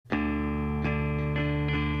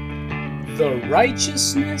The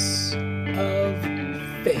righteousness of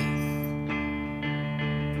faith.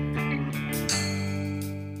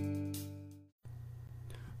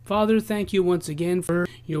 Father, thank you once again for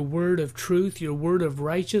your word of truth, your word of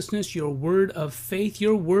righteousness, your word of faith,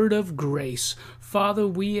 your word of grace. Father,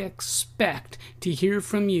 we expect to hear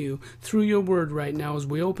from you through your word right now as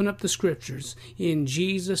we open up the scriptures in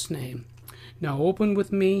Jesus' name. Now open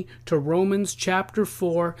with me to Romans chapter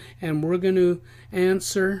 4, and we're going to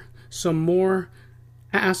answer some more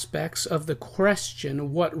aspects of the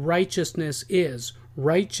question what righteousness is.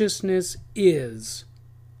 Righteousness is.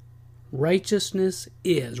 Righteousness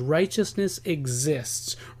is. Righteousness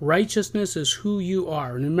exists. Righteousness is who you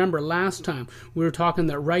are. And remember, last time we were talking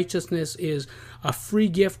that righteousness is a free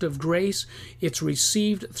gift of grace. It's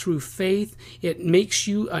received through faith. It makes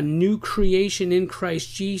you a new creation in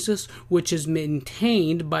Christ Jesus, which is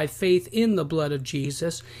maintained by faith in the blood of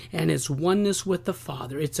Jesus, and it's oneness with the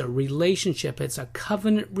Father. It's a relationship. It's a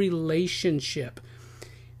covenant relationship.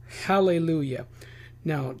 Hallelujah.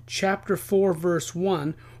 Now, chapter 4, verse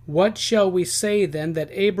 1, what shall we say then that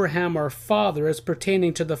Abraham our father as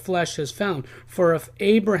pertaining to the flesh has found? For if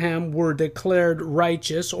Abraham were declared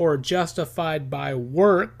righteous or justified by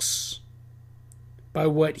works, by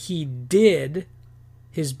what he did,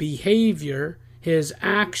 his behavior, his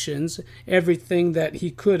actions, everything that he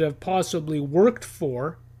could have possibly worked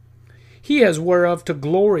for, he has whereof to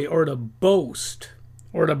glory or to boast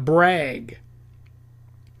or to brag,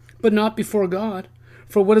 but not before God.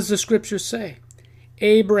 For what does the scripture say?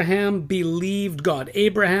 Abraham believed God.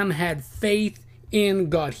 Abraham had faith in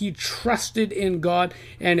God. He trusted in God,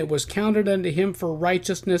 and it was counted unto him for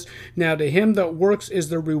righteousness. Now to him that works is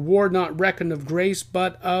the reward not reckoned of grace,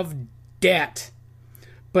 but of debt.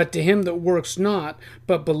 But to him that works not,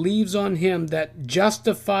 but believes on him that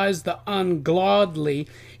justifies the ungodly,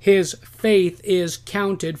 his faith is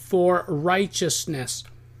counted for righteousness.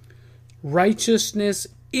 Righteousness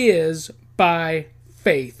is by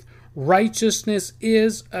faith. Righteousness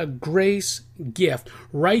is a grace gift.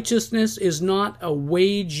 Righteousness is not a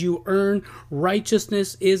wage you earn.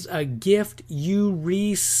 Righteousness is a gift you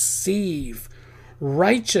receive.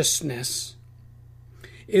 Righteousness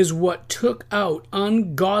is what took out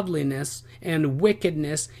ungodliness and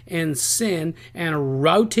wickedness and sin and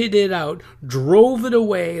routed it out, drove it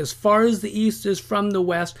away as far as the east is from the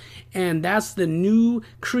west, and that's the new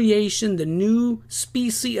creation, the new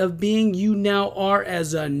species of being you now are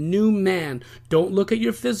as a new man. Don't look at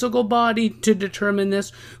your physical body to determine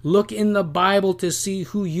this. Look in the Bible to see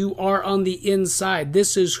who you are on the inside.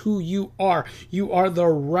 This is who you are. You are the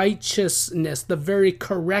righteousness, the very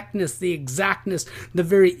correctness, the exactness, the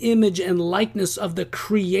very image and likeness of the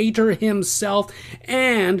Creator himself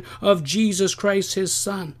and of Jesus Christ his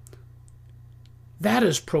Son. That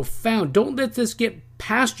is profound. Don't let this get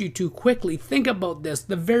past you too quickly. Think about this.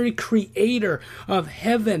 The very Creator of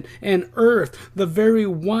heaven and earth, the very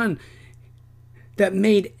one that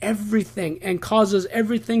made everything and causes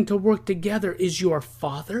everything to work together, is your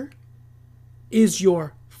Father. Is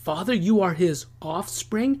your Father. You are his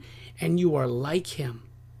offspring, and you are like him.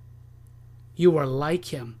 You are like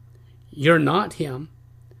him. You're not him,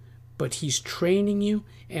 but he's training you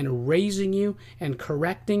and raising you and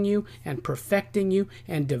correcting you and perfecting you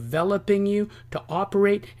and developing you to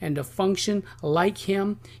operate and to function like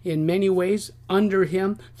him in many ways, under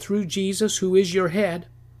him, through Jesus, who is your head.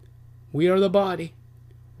 We are the body.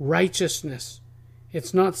 Righteousness.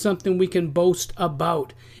 It's not something we can boast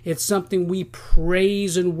about. It's something we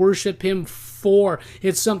praise and worship him for.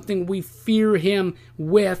 It's something we fear him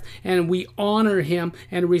with, and we honor him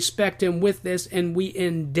and respect him with this, and we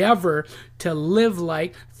endeavor to live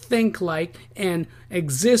like, think like, and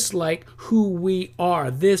exist like who we are.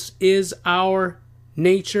 This is our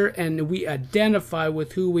nature, and we identify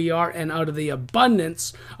with who we are, and out of the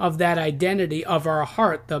abundance of that identity of our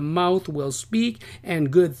heart, the mouth will speak, and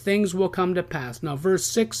good things will come to pass. Now, verse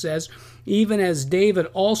 6 says, even as David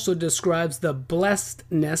also describes the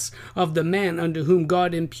blessedness of the man unto whom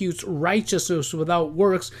God imputes righteousness without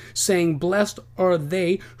works, saying, blessed are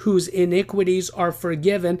they whose iniquities are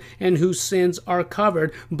forgiven and whose sins are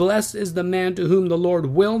covered. Blessed is the man to whom the Lord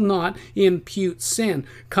will not impute sin.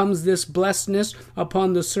 Comes this blessedness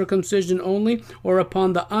upon the circumcision only, or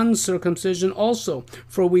upon the uncircumcision also?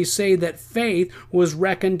 For we say that faith was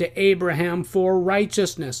reckoned to Abraham for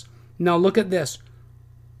righteousness. Now look at this.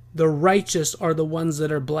 The righteous are the ones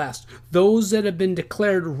that are blessed. Those that have been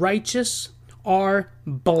declared righteous are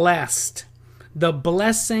blessed. The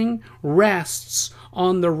blessing rests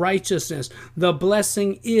on the righteousness. The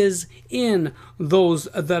blessing is in those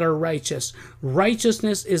that are righteous.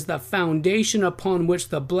 Righteousness is the foundation upon which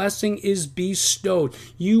the blessing is bestowed.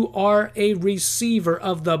 You are a receiver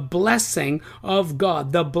of the blessing of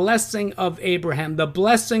God, the blessing of Abraham, the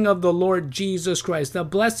blessing of the Lord Jesus Christ, the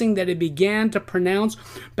blessing that he began to pronounce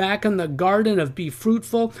back in the garden of be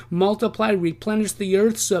fruitful, multiply, replenish the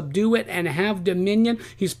earth, subdue it, and have dominion.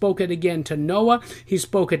 He spoke it again to Noah. He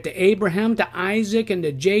spoke it to Abraham, to Isaac, and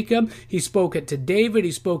to Jacob. He spoke it to David.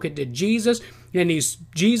 He spoke it to Jesus. And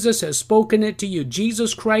Jesus has spoken it to you.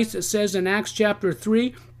 Jesus Christ, it says in Acts chapter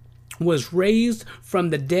 3, was raised from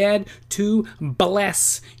the dead to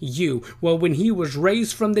bless you. Well, when he was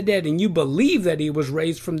raised from the dead, and you believe that he was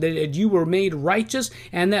raised from the dead, you were made righteous,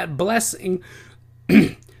 and that blessing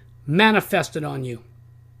manifested on you.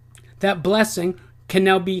 That blessing can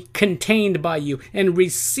now be contained by you and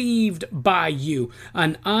received by you.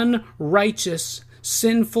 An unrighteous,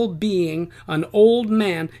 sinful being, an old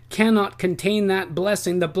man, cannot contain that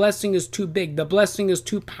blessing. The blessing is too big. The blessing is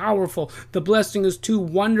too powerful. The blessing is too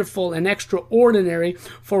wonderful and extraordinary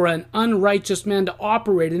for an unrighteous man to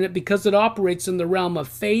operate in it, because it operates in the realm of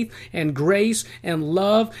faith and grace and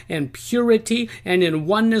love and purity and in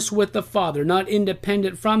oneness with the Father, not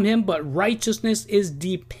independent from him, but righteousness is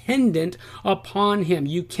dependent upon him.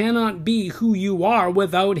 You cannot be who you are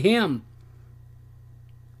without him.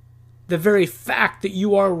 The very fact that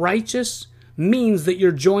you are righteous means that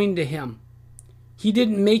you're joined to him. He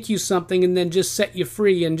didn't make you something and then just set you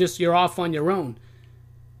free and just you're off on your own.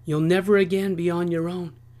 You'll never again be on your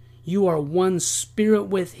own. You are one spirit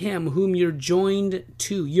with him whom you're joined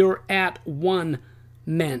to. You're at one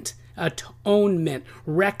meant. Atonement,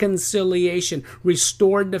 reconciliation,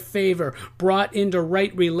 restored to favor, brought into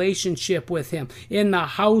right relationship with him, in the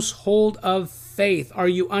household of faith. Are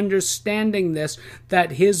you understanding this?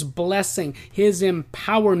 That his blessing, his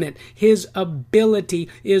empowerment, his ability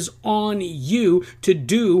is on you to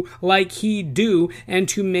do like he do and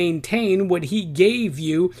to maintain what he gave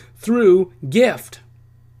you through gift.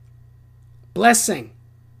 Blessing,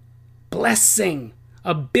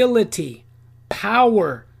 ability,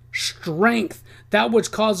 power, strength, that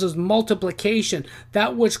which causes multiplication,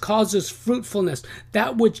 that which causes fruitfulness,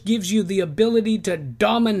 that which gives you the ability to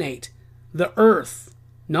dominate the earth,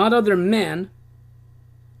 not other men.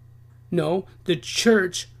 No, the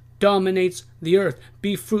church dominates the earth.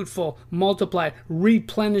 Be fruitful, multiply,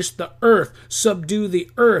 replenish the earth, subdue the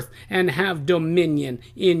earth, and have dominion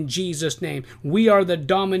in Jesus' name. We are the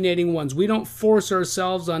dominating ones. We don't force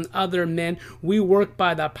ourselves on other men. We work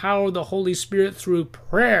by the power of the Holy Spirit through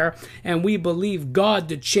prayer, and we believe God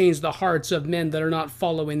to change the hearts of men that are not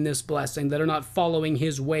following this blessing, that are not following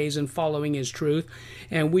his ways and following his truth.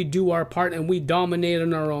 And we do our part, and we dominate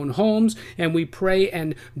in our own homes, and we pray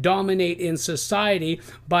and dominate in society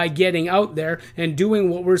by getting out there and doing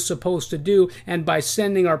what we're supposed to do, and by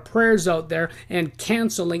sending our prayers out there and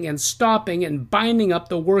canceling and stopping and binding up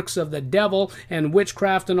the works of the devil and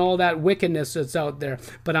witchcraft and all that wickedness that's out there.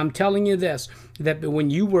 But I'm telling you this, that when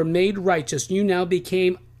you were made righteous, you now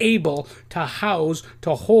became able to house,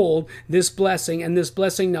 to hold this blessing, and this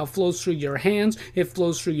blessing now flows through your hands, it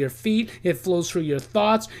flows through your feet, it flows through your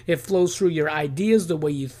thoughts, it flows through your ideas, the way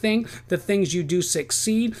you think, the things you do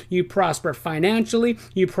succeed, you prosper financially,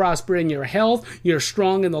 you prosper in your health, you're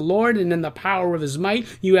strong in the Lord and in the power of his might,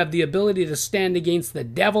 you have the ability to stand against the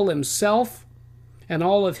devil himself and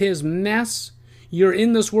all of his mess. You're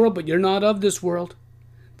in this world, but you're not of this world.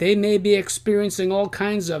 They may be experiencing all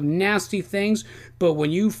kinds of nasty things, but when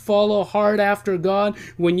you follow hard after God,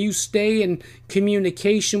 when you stay in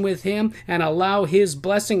communication with him and allow his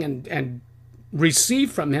blessing and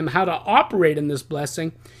receive from him how to operate in this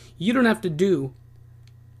blessing, you don't have to do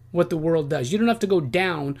what the world does. You don't have to go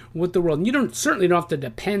down with the world. And you certainly don't have to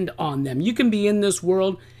depend on them. You can be in this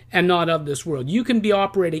world and not of this world. You can be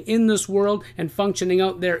operating in this world and functioning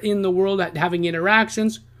out there in the world, having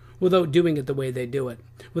interactions, without doing it the way they do it,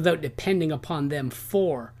 without depending upon them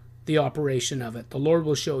for the operation of it. The Lord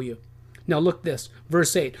will show you. Now look this,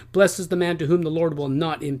 verse 8, blessed is the man to whom the Lord will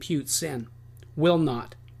not impute sin. Will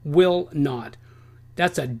not.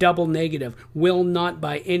 That's a double negative. Will not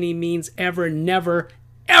by any means, ever, never,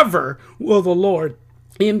 ever will the Lord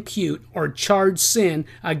impute or charge sin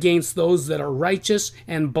against those that are righteous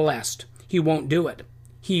and blessed. He won't do it.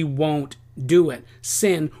 He won't do it.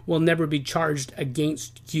 Sin will never be charged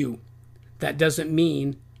against you. That doesn't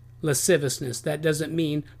mean lasciviousness. That doesn't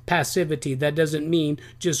mean passivity. That doesn't mean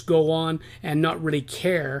just go on and not really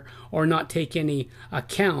care or not take any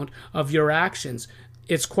account of your actions.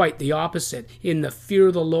 It's quite the opposite. In the fear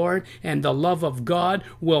of the Lord and the love of God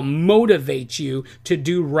will motivate you to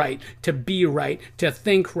do right, to be right, to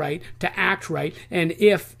think right, to act right. And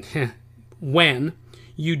when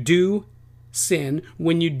you do sin,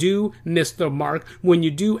 when you do miss the mark, when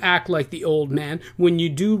you do act like the old man, when you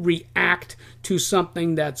do react to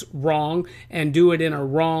something that's wrong and do it in a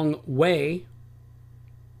wrong way,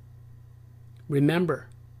 remember,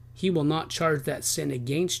 he will not charge that sin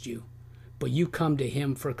against you. But you come to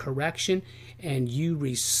him for correction and you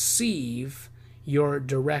receive your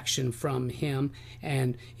direction from him.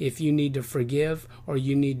 And if you need to forgive, or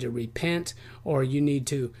you need to repent, or you need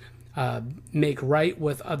to make right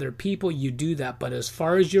with other people, you do that. But as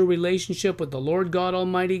far as your relationship with the Lord God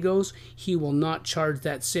Almighty goes, he will not charge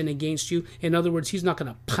that sin against you. In other words, he's not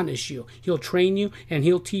going to punish you. He'll train you and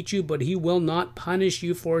he'll teach you, but he will not punish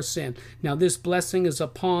you for sin. Now this blessing is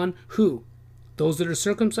upon who? Those that are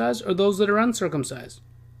circumcised or those that are uncircumcised?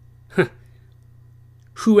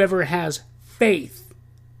 Whoever has faith,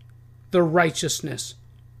 the righteousness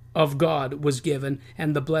of God was given,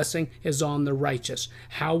 and the blessing is on the righteous.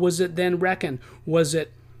 How was it then reckoned? Was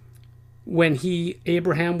it when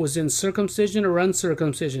Abraham was in circumcision or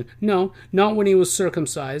uncircumcision? No, not when he was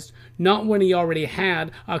circumcised, not when he already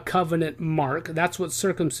had a covenant mark. That's what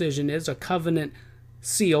circumcision is, a covenant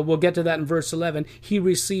seal. We'll get to that in verse 11. He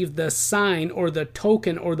received the sign or the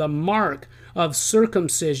token or the mark of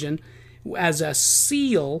circumcision as a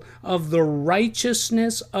seal of the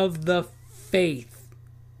righteousness of the faith,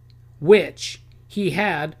 which he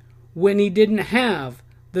had when he didn't have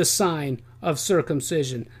the sign of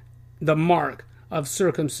circumcision, the mark of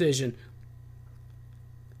circumcision,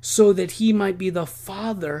 so that he might be the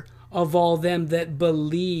father of all them that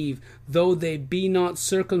believe, though they be not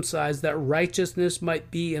circumcised, that righteousness might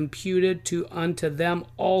be imputed unto them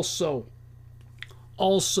also.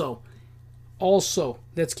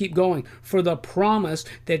 Let's keep going. For the promise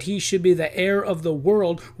that he should be the heir of the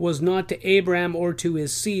world was not to Abraham or to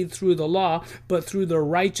his seed through the law, but through the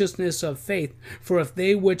righteousness of faith. For if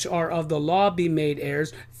they which are of the law be made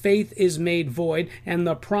heirs, faith is made void, and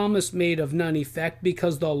the promise made of none effect,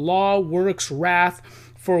 because the law works wrath.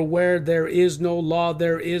 For where there is no law,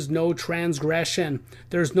 there is no transgression.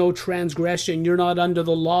 There's no transgression. You're not under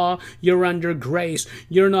the law. You're under grace.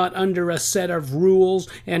 You're not under a set of rules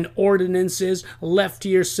and ordinances left to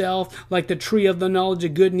yourself, like the tree of the knowledge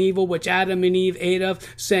of good and evil, which Adam and Eve ate of,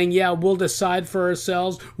 saying, yeah, we'll decide for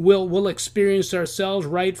ourselves. We'll experience ourselves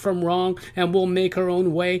right from wrong, and we'll make our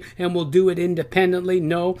own way, and we'll do it independently.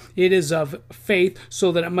 No, it is of faith,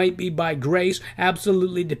 so that it might be by grace,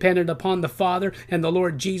 absolutely dependent upon the Father and the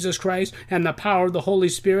Lord Jesus Christ and the power of the Holy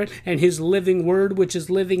Spirit and his living word, which is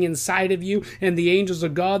living inside of you, and the angels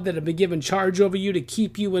of God that have been given charge over you to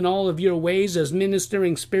keep you in all of your ways as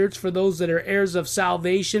ministering spirits for those that are heirs of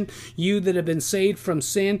salvation, you that have been saved from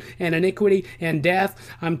sin and iniquity and death.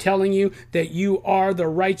 I'm telling you that you are the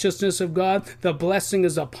righteousness of God. The blessing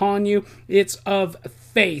is upon you. It's of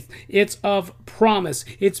faith. It's of promise.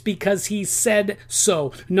 It's because he said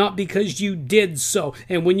so, not because you did so.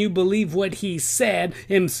 And when you believe what he said,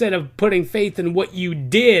 instead of putting faith in what you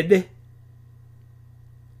did,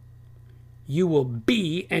 you will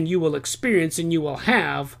be and you will experience and you will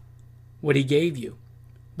have what he gave you,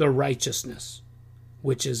 the righteousness,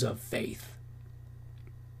 which is of faith.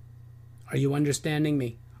 Are you understanding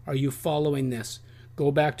me? Are you following this? Go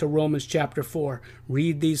back to Romans chapter 4.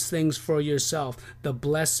 Read these things for yourself. The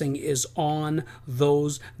blessing is on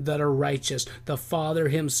those that are righteous. The Father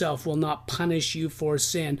himself will not punish you for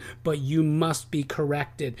sin, but you must be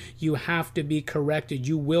corrected. You have to be corrected.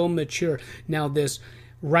 You will mature. Now, this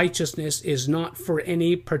righteousness is not for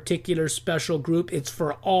any particular special group. It's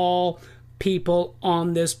for all people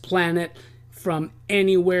on this planet, from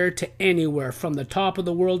anywhere to anywhere, from the top of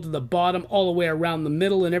the world to the bottom, all the way around the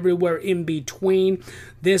middle and everywhere in between.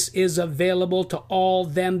 This is available to all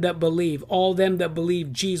them that believe, all them that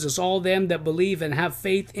believe Jesus, all them that believe and have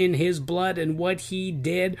faith in his blood and what he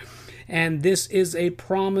did. And this is a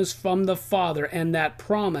promise from the Father, and that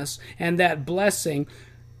promise and that blessing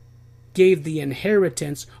gave the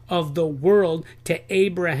inheritance of the world to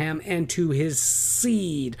Abraham and to his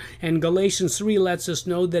seed. And Galatians 3 lets us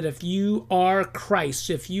know that if you are Christ,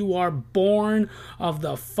 if you are born of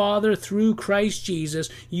the Father through Christ Jesus,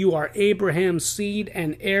 you are Abraham's seed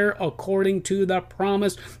and heir according to the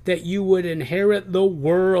promise that you would inherit the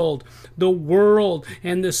world. The world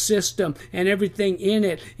and the system and everything in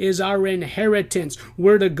it is our inheritance.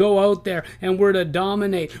 We're to go out there and we're to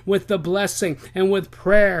dominate with the blessing and with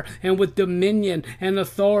prayer and with dominion and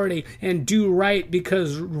authority and do right,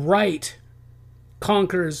 because right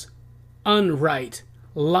conquers unright.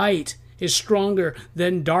 Light is stronger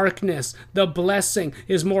than darkness. The blessing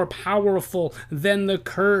is more powerful than the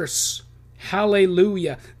curse.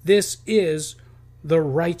 Hallelujah. This is the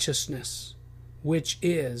righteousness which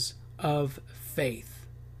is of faith.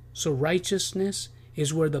 So righteousness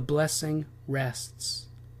is where the blessing rests.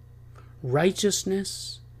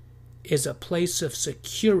 Righteousness is a place of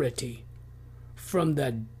security from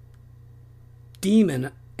the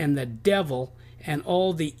demon and the devil and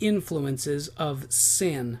all the influences of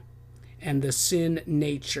sin and the sin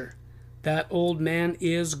nature. That old man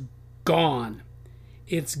is gone.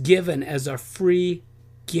 It's given as a free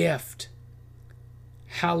gift.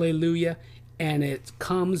 Hallelujah. And it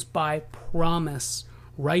comes by promise.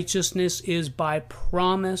 Righteousness is by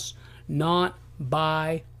promise, not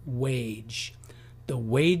by wage. The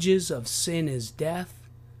wages of sin is death,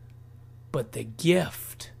 but the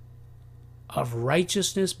gift of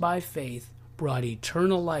righteousness by faith brought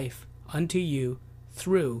eternal life unto you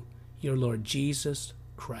through your Lord Jesus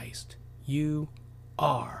Christ. You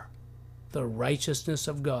are the righteousness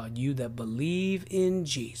of God, you that believe in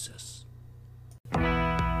Jesus.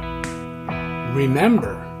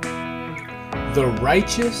 Remember, the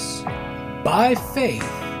righteous by faith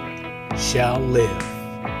shall live.